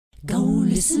Gonna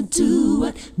listen to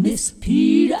what Miss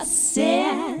Peta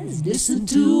says. Listen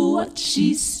to what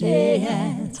she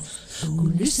says.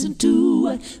 Gonna listen to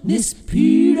what Miss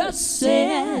Peta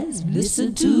says.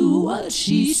 Listen to what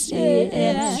she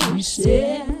says.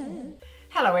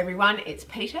 Hello everyone, it's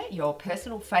Peta, your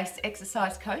personal face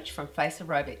exercise coach from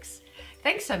FACEROBICS.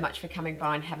 Thanks so much for coming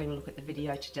by and having a look at the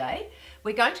video today.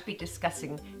 We're going to be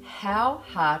discussing how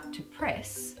hard to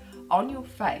press on your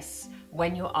face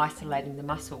when you're isolating the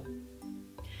muscle.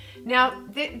 Now,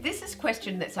 this is a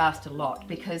question that's asked a lot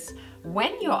because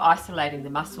when you're isolating the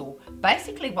muscle,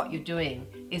 basically what you're doing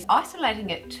is isolating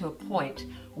it to a point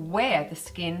where the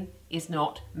skin is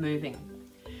not moving.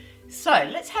 So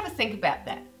let's have a think about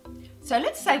that. So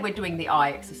let's say we're doing the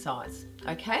eye exercise,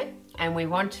 okay? And we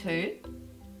want to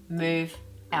move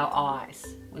our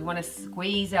eyes. We want to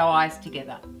squeeze our eyes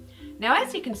together. Now,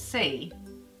 as you can see,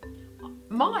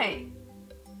 my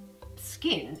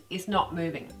skin is not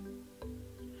moving.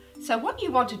 So what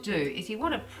you want to do is you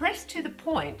want to press to the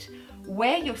point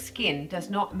where your skin does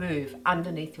not move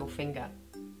underneath your finger.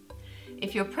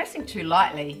 If you're pressing too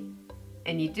lightly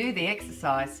and you do the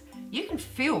exercise, you can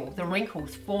feel the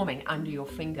wrinkles forming under your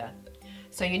finger.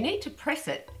 So you need to press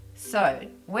it so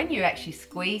when you actually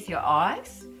squeeze your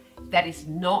eyes, that is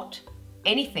not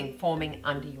anything forming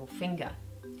under your finger.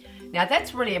 Now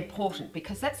that's really important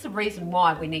because that's the reason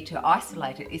why we need to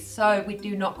isolate it, is so we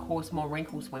do not cause more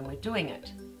wrinkles when we're doing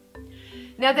it.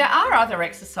 Now there are other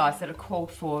exercises that are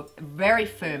called for very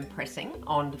firm pressing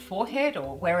on the forehead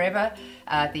or wherever,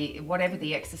 whatever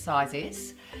the exercise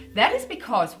is. That is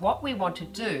because what we want to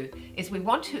do is we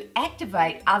want to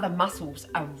activate other muscles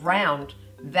around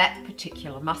that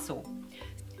particular muscle.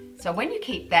 So when you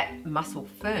keep that muscle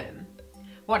firm,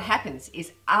 what happens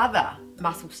is other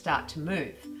muscles start to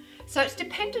move. So it's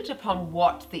dependent upon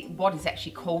what is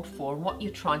actually called for and what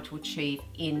you're trying to achieve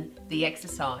in the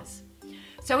exercise.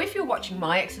 So if you're watching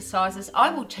my exercises, I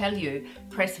will tell you,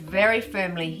 press very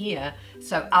firmly here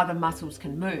so other muscles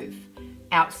can move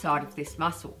outside of this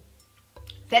muscle.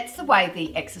 That's the way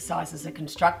the exercises are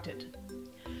constructed.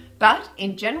 But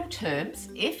in general terms,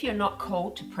 if you're not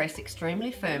called to press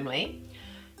extremely firmly,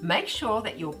 make sure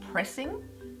that you're pressing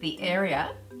the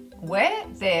area where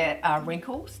there are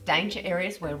wrinkles, danger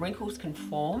areas where wrinkles can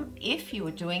form. If you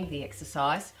are doing the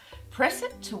exercise, press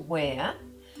it to where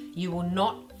you will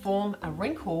not form a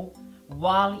wrinkle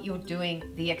while you're doing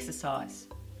the exercise.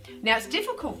 Now it's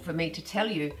difficult for me to tell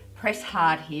you press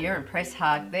hard here and press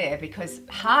hard there, because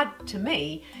hard to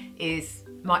me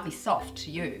might be soft to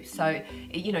you. So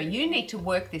you need to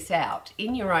work this out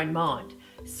in your own mind.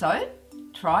 So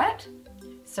try it.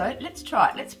 So let's try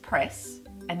it. Let's press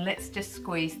and let's just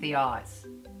squeeze the eyes.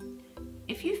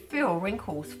 If you feel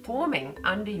wrinkles forming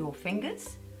under your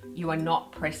fingers, you are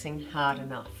not pressing hard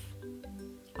enough.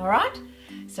 All right?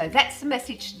 So that's the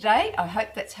message today. I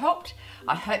hope that's helped.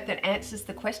 I hope that answers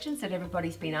the questions that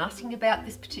everybody's been asking about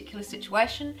this particular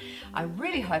situation. I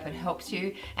really hope it helps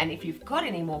you. And if you've got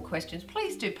any more questions,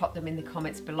 please do pop them in the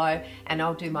comments below and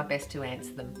I'll do my best to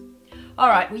answer them. All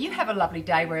right, well, you have a lovely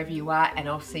day wherever you are, and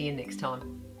I'll see you next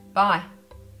time. Bye.